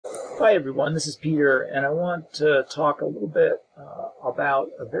Hi everyone, this is Peter, and I want to talk a little bit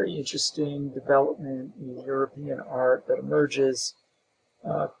about a very interesting development in European art that emerges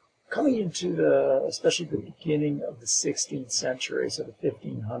coming into especially the beginning of the 16th century, so the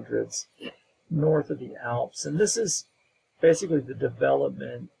 1500s, north of the Alps. And this is basically the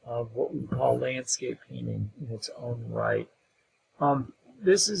development of what we call landscape painting in its own right.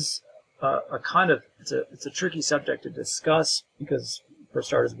 This is it's a tricky subject to discuss because, for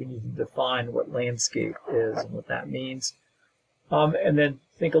starters, we need to define what landscape is and what that means, and then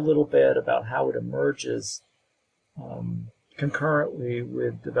think a little bit about how it emerges concurrently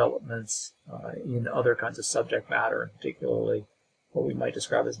with developments in other kinds of subject matter, and particularly what we might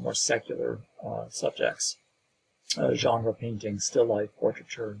describe as more secular subjects, genre painting, still life,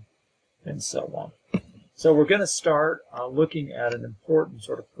 portraiture, and so on. So we're going to start looking at an important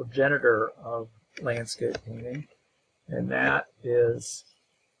sort of progenitor of landscape painting, and that is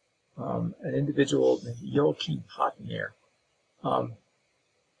an individual named Joachim Patinir.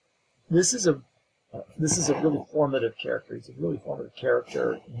 This is a really formative character. He's a really formative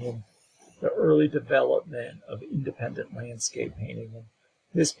character in the early development of independent landscape painting. And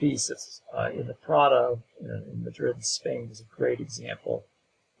this piece is in the Prado in Madrid, Spain, is a great example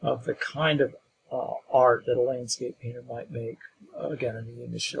of the kind of art that a landscape painter might make, again, in the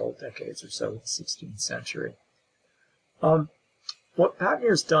initial decades or so of the 16th century. What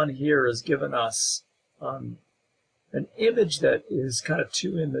Patinir's done here is given us an image that is kind of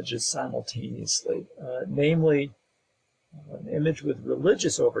two images simultaneously, namely an image with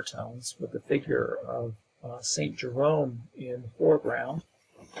religious overtones with the figure of St. Jerome in the foreground,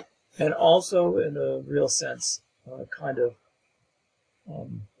 and also in a real sense kind of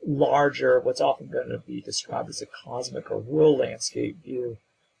larger, what's often going to be described as a cosmic or world landscape view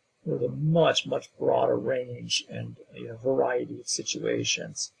with a much, much broader range and variety of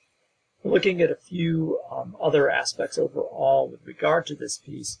situations. Looking at a few other aspects overall with regard to this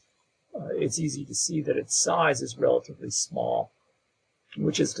piece, it's easy to see that its size is relatively small,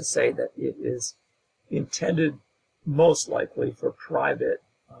 which is to say that it is intended most likely for private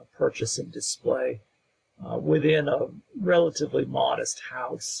purchase and display within a relatively modest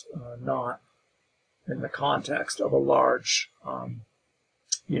house, not in the context of a large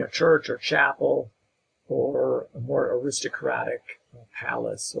church or chapel or a more aristocratic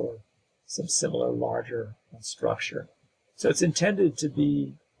palace or some similar larger structure. So it's intended to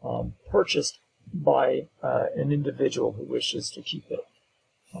be purchased by an individual who wishes to keep it,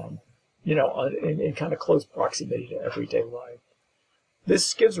 in kind of close proximity to everyday life.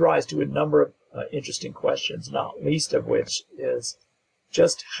 This gives rise to a number of interesting questions, not least of which is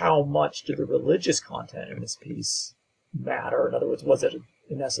just how much did the religious content in this piece matter? In other words, was it,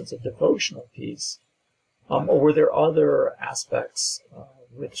 in essence, a devotional piece? Or were there other aspects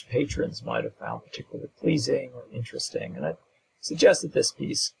which patrons might have found particularly pleasing or interesting? And I suggest that this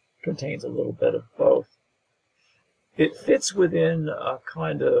piece contains a little bit of both. It fits within a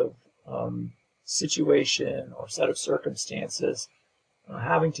kind of situation or set of circumstances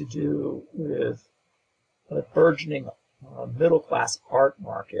having to do with a burgeoning middle-class art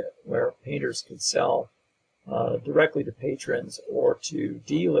market where painters could sell directly to patrons or to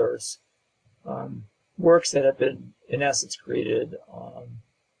dealers works that have been, in essence, created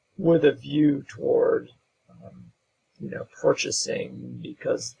with a view toward, purchasing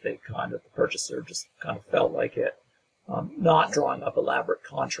because the purchaser just kind of felt like it, not drawing up elaborate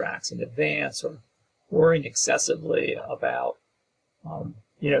contracts in advance or worrying excessively about,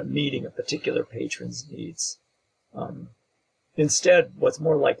 meeting a particular patron's needs. Instead, what's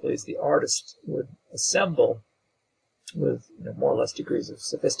more likely is the artist would assemble with more or less degrees of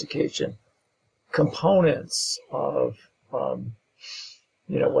sophistication components of,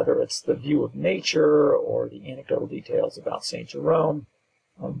 whether it's the view of nature or the anecdotal details about St. Jerome,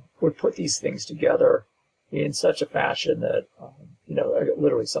 would put these things together in such a fashion that,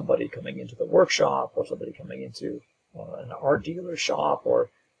 literally somebody coming into the workshop or somebody coming into an art dealer shop, or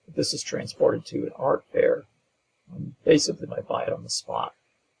if this is transported to an art fair, basically might buy it on the spot.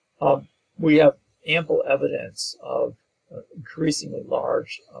 We have ample evidence of increasingly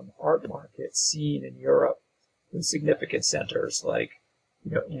large art markets seen in Europe in significant centers like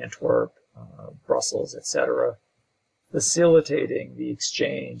Antwerp, Brussels, etc., facilitating the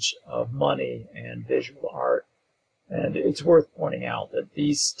exchange of money and visual art. And it's worth pointing out that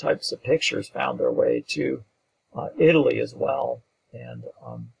these types of pictures found their way to Italy as well, and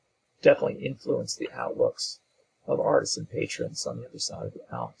definitely influenced the outlooks of artists and patrons on the other side of the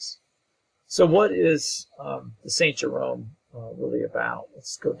Alps. So what is the St. Jerome really about?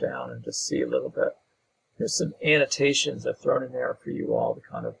 Let's go down and just see a little bit. Here's some annotations I've thrown in there for you all to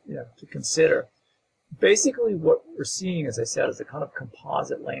kind of, to consider. Basically, what we're seeing, as I said, is a kind of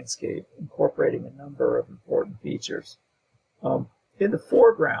composite landscape incorporating a number of important features. In the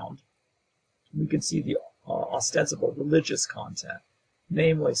foreground, we can see the ostensible religious content,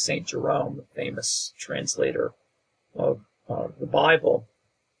 namely St. Jerome, the famous translator of the Bible,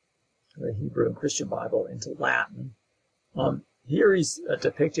 the Hebrew and Christian Bible, into Latin. Here he's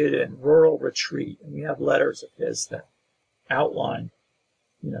depicted in rural retreat, and we have letters of his that outline,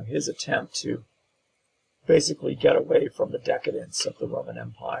 his attempt to basically get away from the decadence of the Roman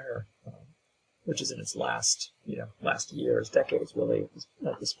Empire, which is in its last years, decades really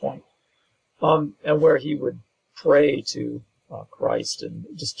at this point, and where he would pray to Christ and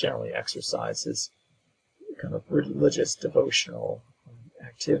just generally exercise his kind of religious devotional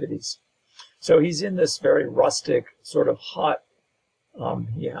activities. So he's in this very rustic sort of hut.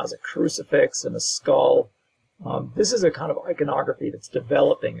 He has a crucifix and a skull. This is a kind of iconography that's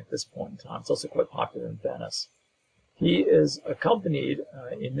developing at this point in time. It's also quite popular in Venice. He is accompanied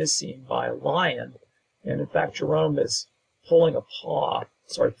in this scene by a lion, and in fact Jerome is pulling a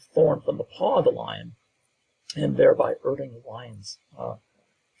thorn from the paw of the lion, and thereby urging the lion's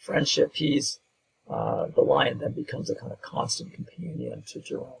friendship. The lion then becomes a kind of constant companion to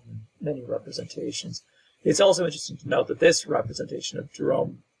Jerome in many representations. It's also interesting to note that this representation of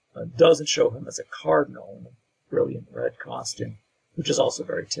Jerome doesn't show him as a cardinal in a brilliant red costume, which is also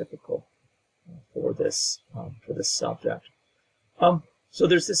very typical for this subject. So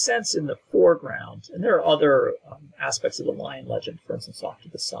there's this sense in the foreground, and there are other aspects of the lion legend, for instance, off to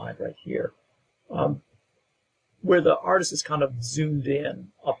the side right here, where the artist is kind of zoomed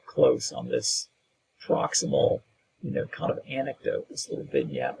in up close on this proximal, kind of anecdote, this little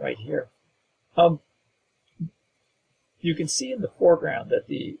vignette right here. You can see in the foreground that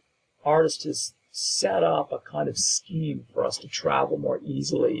the artist has set up a kind of scheme for us to travel more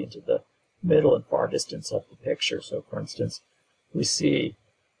easily into the middle and far distance of the picture. So, for instance, we see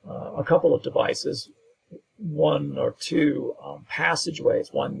a couple of devices, one or two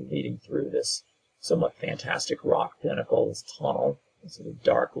passageways, one leading through this somewhat fantastic rock pinnacle, this tunnel, this sort of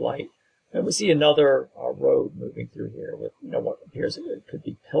dark light. And we see another road moving through here with, what appears it could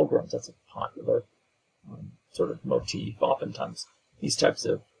be pilgrims. That's a popular sort of motif. Oftentimes, these types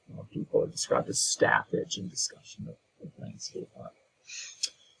of people are described as staffage in discussion of landscape art.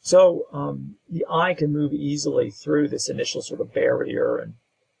 So the eye can move easily through this initial sort of barrier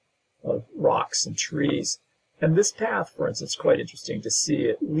of rocks and trees. And this path, for instance, is quite interesting to see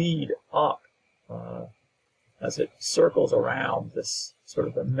it lead up as it circles around this sort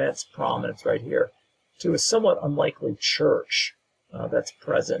of immense prominence right here to a somewhat unlikely church that's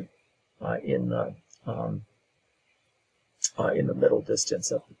present in the middle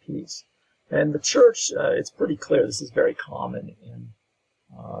distance of the piece. And the church, it's pretty clear, this is very common in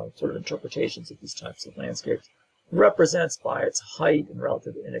sort of interpretations of these types of landscapes, represents by its height and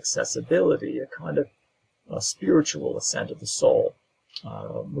relative inaccessibility a kind of spiritual ascent of the soul,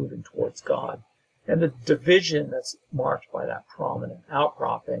 moving towards God. And the division that's marked by that prominent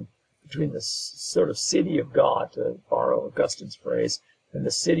outcropping between the sort of city of God, to borrow Augustine's phrase, and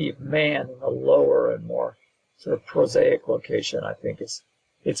the city of man in the lower and more sort of prosaic location, I think it's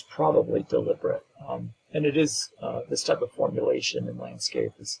probably deliberate. And it is, this type of formulation in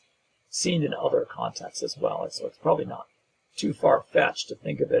landscape is seen in other contexts as well. So it's probably not too far-fetched to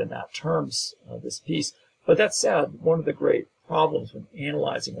think of it in that terms, this piece. But that said, one of the great problems when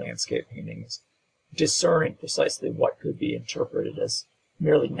analyzing landscape painting is discerning precisely what could be interpreted as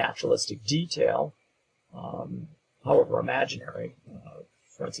merely naturalistic detail, however imaginary,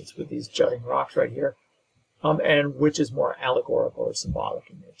 for instance, with these jutting rocks right here, and which is more allegorical or symbolic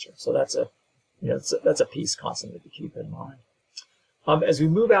in nature. So that's a piece constantly to keep in mind. As we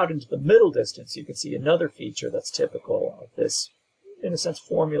move out into the middle distance, you can see another feature that's typical of this, in a sense,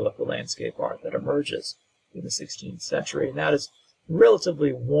 formula for landscape art that emerges in the 16th century, and that is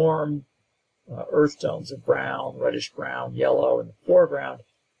relatively warm earth tones of brown, reddish brown, yellow in the foreground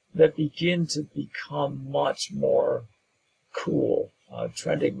that begin to become much more cool,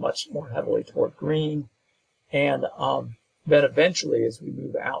 trending much more heavily toward green. And then eventually, as we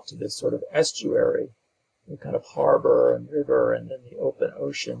move out to this sort of estuary, the kind of harbor and river and then the open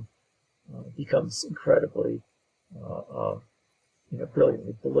ocean becomes incredibly,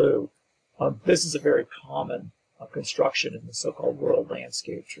 brilliantly blue. This is a very common construction in the so-called world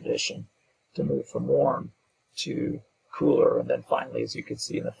landscape tradition, to move from warm to cooler, and then finally, as you can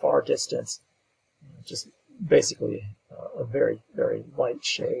see in the far distance, just basically a very, very light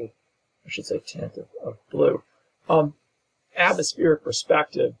shade, I should say tint of blue. Atmospheric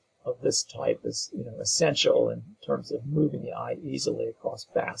perspective of this type is, essential in terms of moving the eye easily across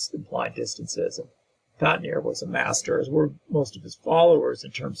vast implied distances. And Patinir was a master, as were most of his followers,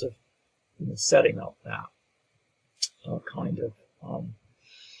 in terms of setting up that kind of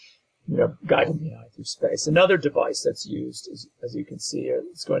guiding the eye through space. Another device that's used, is, as you can see,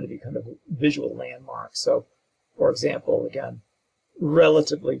 is going to be kind of a visual landmark. So, for example, again,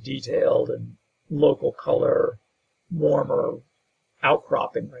 relatively detailed and local color, warmer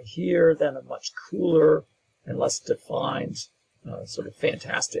outcropping right here, then a much cooler and less defined sort of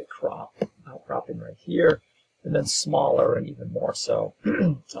fantastic outcropping right here, and then smaller and even more so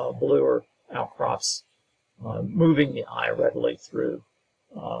bluer outcrops, moving the eye readily through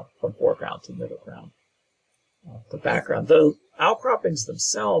from foreground to middle ground to background. The outcroppings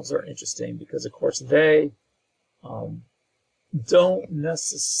themselves are interesting because, of course, they don't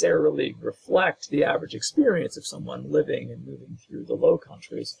necessarily reflect the average experience of someone living and moving through the Low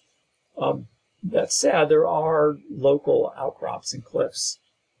Countries. That said, there are local outcrops and cliffs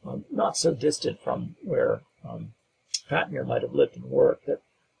not so distant from where Patinir might have lived and worked that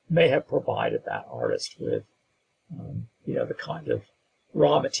may have provided that artist with the kind of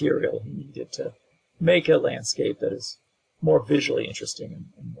raw material he needed to make a landscape that is more visually interesting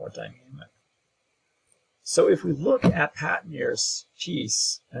and more dynamic. So if we look at Patinir's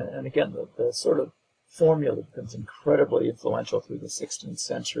piece, and again, the sort of formula becomes incredibly influential through the 16th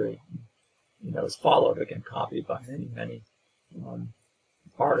century, is followed, again, copied by many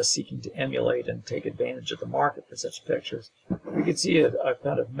artists seeking to emulate and take advantage of the market for such pictures. We can see a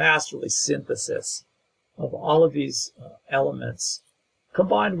kind of masterly synthesis of all of these elements,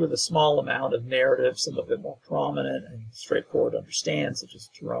 combined with a small amount of narrative, some of it more prominent and straightforward to understand, such as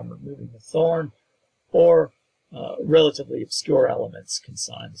Jerome removing the thorn, or relatively obscure elements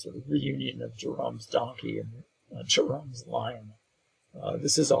consigned, sort of reunion of Jerome's donkey and Jerome's lion.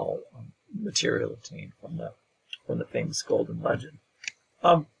 This is all material obtained from the famous Golden Legend.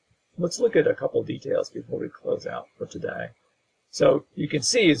 Let's look at a couple details before we close out for today. So you can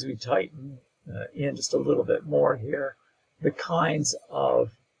see as we tighten in just a little bit more here, the kinds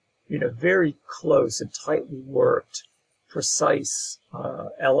of very close and tightly worked, precise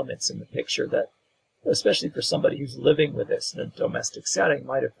elements in the picture that, especially for somebody who's living with this in a domestic setting,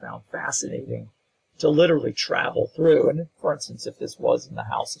 might have found fascinating to literally travel through. And for instance, if this was in the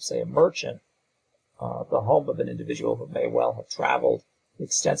house of, say, a merchant, the home of an individual who may well have traveled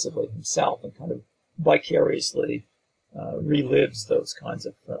extensively himself and kind of vicariously relives those kinds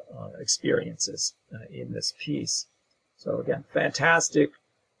of experiences in this piece. So again, fantastic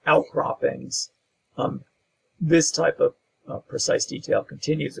outcroppings. This type of precise detail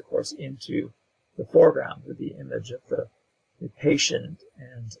continues, of course, into the foreground with the image of the patient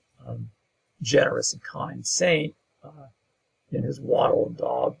and generous and kind saint in his wattle and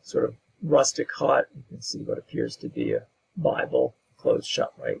dog sort of rustic hut. You can see what appears to be a Bible closed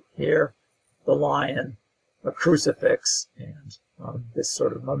shut right here, the lion, a crucifix, and this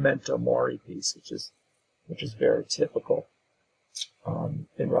sort of memento mori piece, which is very typical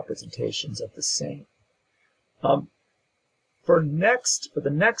in representations of the saint. For the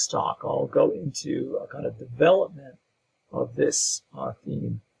next talk, I'll go into a kind of development of this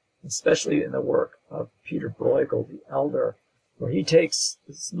theme, especially in the work of Peter Bruegel the Elder, where he takes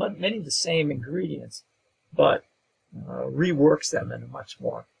many of the same ingredients, but reworks them in a much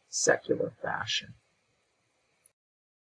more secular fashion.